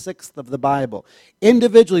 1/6 of the Bible.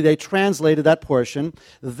 Individually, they translated that portion.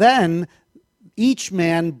 Then each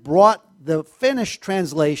man brought the finished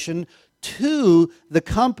translation to the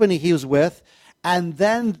company he was with, and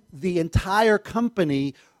then the entire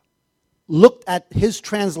company looked at his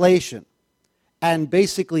translation and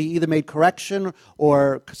basically either made correction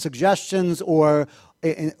or suggestions or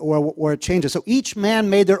or it changes. So each man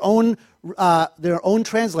made their own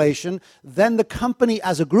translation. Then the company,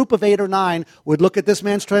 as a group of 8 or 9, would look at this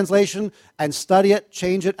man's translation and study it,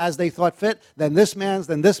 change it as they thought fit. Then this man's,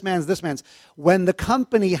 then this man's, this man's. When the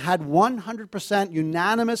company had 100%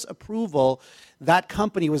 unanimous approval, that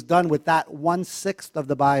company was done with that 1/6 of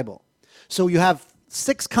the Bible. So you have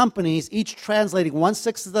 6 companies, each translating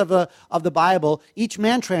 1/6 of the Bible, each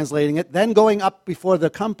man translating it, then going up before the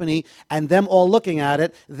company and them all looking at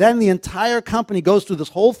it. Then the entire company goes through this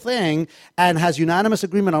whole thing and has unanimous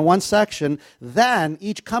agreement on one section. Then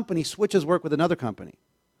each company switches work with another company.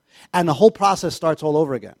 And the whole process starts all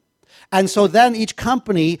over again. And so then each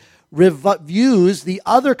company reviews the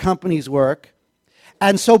other company's work.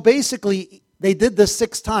 And so basically, they did this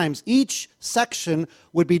 6 times. Each section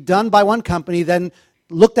would be done by one company, then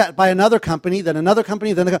looked at by another company, then another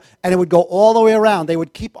company, and it would go all the way around. They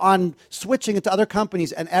would keep on switching into other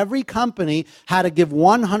companies, and every company had to give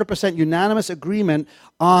 100% unanimous agreement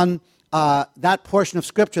on that portion of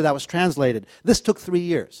Scripture that was translated. This took 3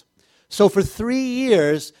 years. So for 3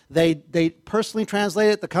 years, they personally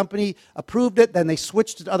translated it, the company approved it, then they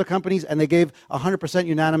switched to other companies, and they gave 100%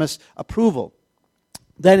 unanimous approval.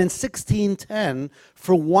 Then in 1610,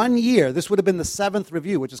 for 1 year, this would have been the 7th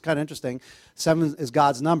review, which is kind of interesting. 7 is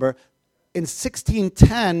God's number. In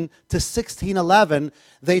 1610 to 1611,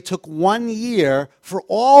 they took 1 year for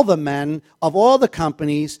all the men of all the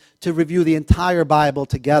companies to review the entire Bible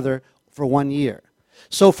together for 1 year.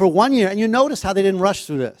 So for 1 year, and you notice how they didn't rush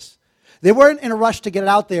through this. They weren't in a rush to get it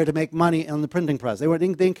out there to make money on the printing press. They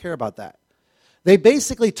didn't care about that. They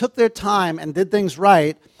basically took their time and did things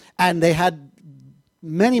right, and they had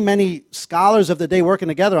many scholars of the day working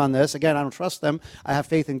together on this. Again, I don't trust them. I have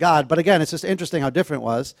faith in God. But again, it's just interesting how different it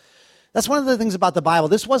was. That's one of the things about the Bible.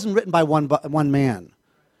 This wasn't written by one man.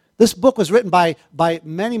 This book was written by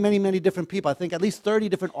many different people. I think at least 30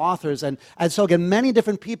 different authors. And so again, many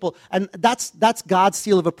different people. And that's God's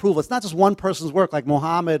seal of approval. It's not just one person's work like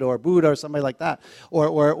Muhammad or Buddha or somebody like that.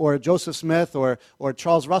 Or Joseph Smith or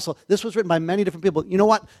Charles Russell. This was written by many different people. You know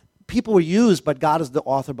what? People were used, but God is the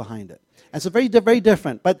author behind it. And so very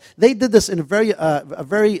different. But they did this in a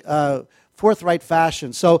very forthright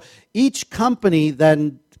fashion. So each company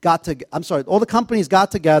then all the companies got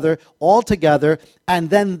together, all together, and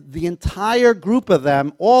then the entire group of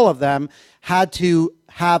them, all of them, had to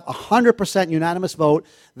have 100% unanimous vote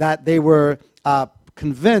that they were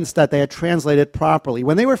convinced that they had translated properly.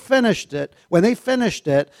 When they finished it,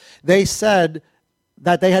 they said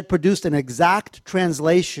that they had produced an exact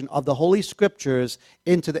translation of the Holy Scriptures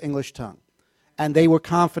into the English tongue. And they were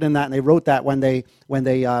confident in that, and they wrote that when they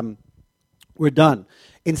were done.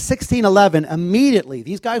 In 1611, immediately,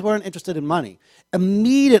 these guys weren't interested in money.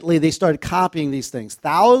 Immediately, they started copying these things.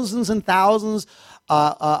 Thousands and thousands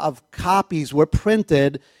of copies were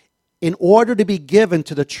printed in order to be given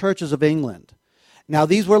to the churches of England. Now,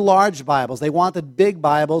 these were large Bibles. They wanted big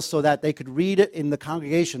Bibles so that they could read it in the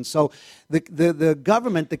congregation. So the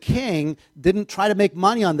government, the king, didn't try to make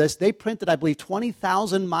money on this. They printed, I believe,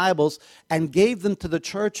 20,000 Bibles and gave them to the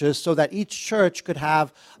churches so that each church could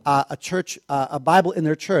have a Bible in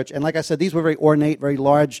their church. And like I said, these were very ornate, very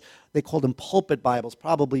large. They called them pulpit Bibles,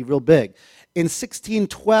 probably real big. In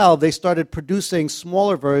 1612, they started producing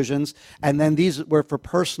smaller versions, and then these were for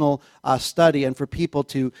personal study and for people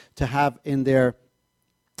to have in their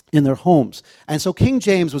homes. And so King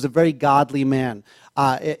James was a very godly man.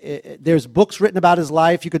 There's books written about his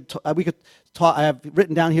life. We could talk. I have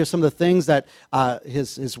written down here some of the things that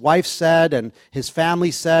his wife said and his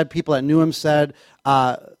family said, people that knew him said.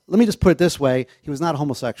 Let me just put it this way. He was not a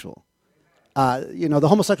homosexual. The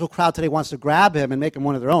homosexual crowd today wants to grab him and make him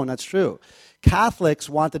one of their own. That's true. Catholics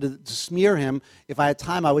wanted to smear him. If I had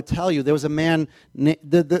time, I would tell you. There was a man,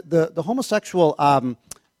 the homosexual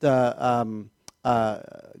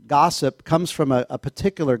gossip comes from a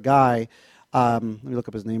particular guy. Let me look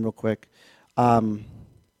up his name real quick. Where's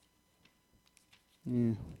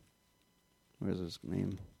his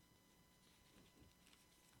name?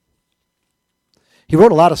 He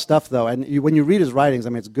wrote a lot of stuff, though, and when you read his writings, I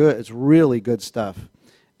mean, it's good. It's really good stuff.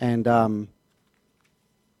 And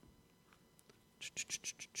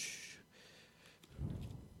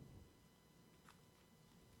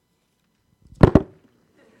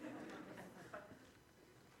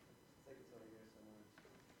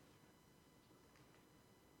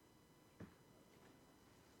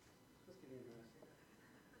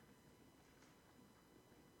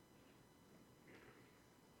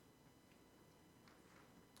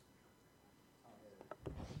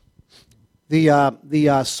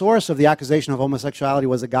the source of the accusation of homosexuality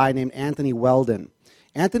was a guy named Anthony Weldon.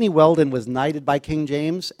 Anthony Weldon was knighted by King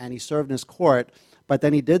James, and he served in his court. but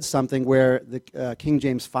then he did something where the King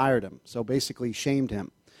James fired him, so basically shamed him.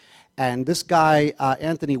 And this guy,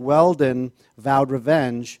 Anthony Weldon, vowed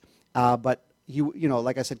revenge, but he,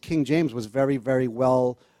 like I said, King James was very, very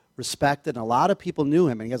well respected, and a lot of people knew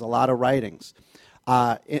him, and he has a lot of writings.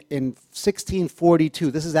 In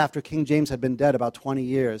 1642, this is after King James had been dead about 20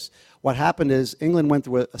 years, what happened is England went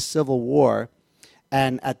through a civil war,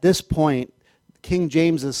 and at this point, King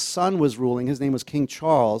James's son was ruling. His name was King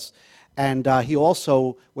Charles, and he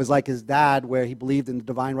also was like his dad, where he believed in the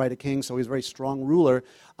divine right of kings, so he was a very strong ruler,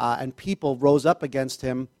 and people rose up against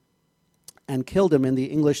him and killed him in the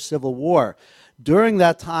English Civil War. During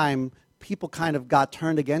that time, people kind of got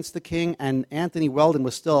turned against the king, and Anthony Weldon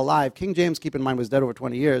was still alive. King James, keep in mind, was dead over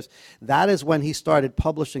 20 years. That is when he started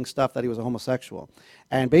publishing stuff that he was a homosexual.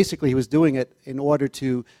 And basically, he was doing it in order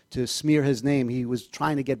to smear his name. He was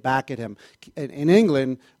trying to get back at him. In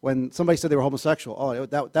England, when somebody said they were homosexual,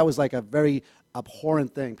 that was like a very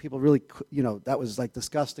abhorrent thing. People really, that was like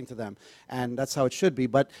disgusting to them. And that's how it should be.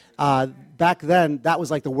 But back then, that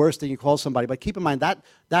was like the worst thing you call somebody. But keep in mind, that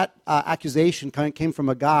accusation came from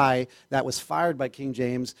a guy that was fired by King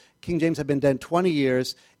James. King James had been dead 20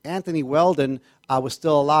 years. Anthony Weldon was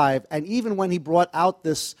still alive. And even when he brought out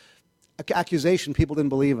this accusation, people didn't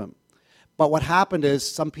believe him. But what happened is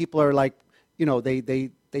some people are like, they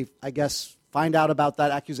I guess, find out about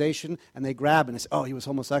that accusation, and they grab and they say, oh, he was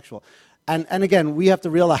homosexual. And again, we have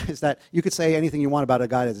to realize that you could say anything you want about a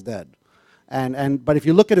guy that's dead. But if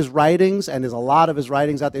you look at his writings, and there's a lot of his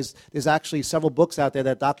writings out there, there's actually several books out there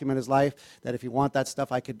that document his life, that if you want that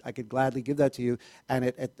stuff, I could gladly give that to you. And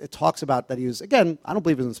it talks about that he was, again, I don't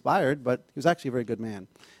believe he was inspired, but he was actually a very good man.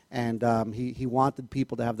 And he wanted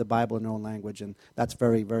people to have the Bible in their own language, and that's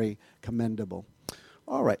very, very commendable.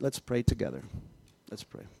 All right, let's pray together. Let's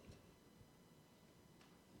pray.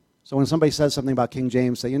 So when somebody says something about King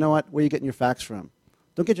James, say, you know what, where are you getting your facts from?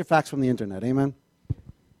 Don't get your facts from the internet, amen?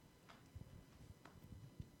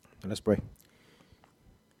 Let's pray.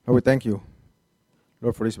 Lord, we thank you,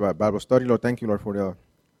 Lord, for this Bible study. Lord, thank you, Lord, for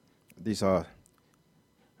this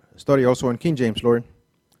study also in King James, Lord.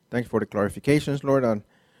 Thank you for the clarifications, Lord. And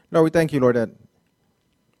Lord, we thank you, Lord, that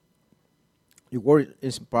your word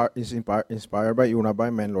is inspired by you, not by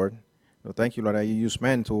men, Lord. Lord, thank you, Lord, that you use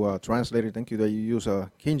men to translate it. Thank you that you use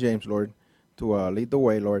King James, Lord, to lead the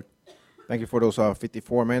way, Lord. Thank you for those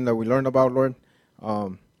 54 men that we learned about, Lord.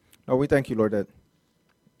 Lord, we thank you, Lord, that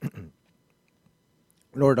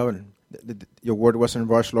Lord, your word wasn't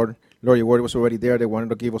rushed, Lord. Lord, your word was already there. They wanted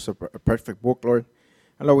to give us a perfect book, Lord.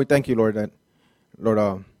 And Lord, we thank you, Lord, that,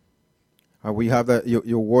 Lord, we have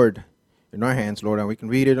your word in our hands, Lord, and we can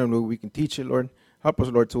read it and we can teach it, Lord. Help us,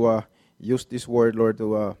 Lord, to use this word, Lord,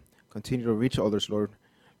 to continue to reach others, Lord.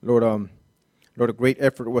 Lord, a great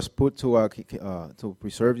effort was put to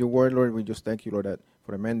preserve your word, Lord. We just thank you, Lord, that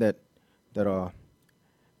for the men that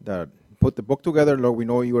put the book together, Lord. We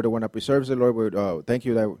know you are the one that preserves it, Lord. We thank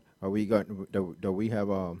you that we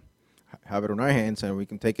have it on our hands, and we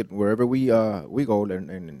can take it wherever we go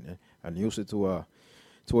and use it to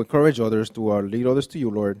encourage others, to lead others to you,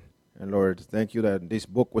 Lord. And Lord, thank you that this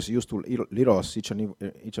book was used to lead us, each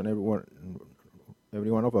and every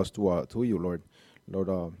one of us, to you, Lord.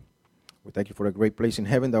 Lord, we thank you for a great place in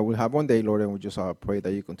heaven that we'll have one day, Lord, and we just pray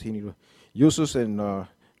that you continue to use us and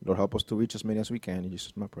Lord, help us to reach as many as we can. In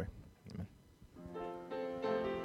Jesus' name I pray.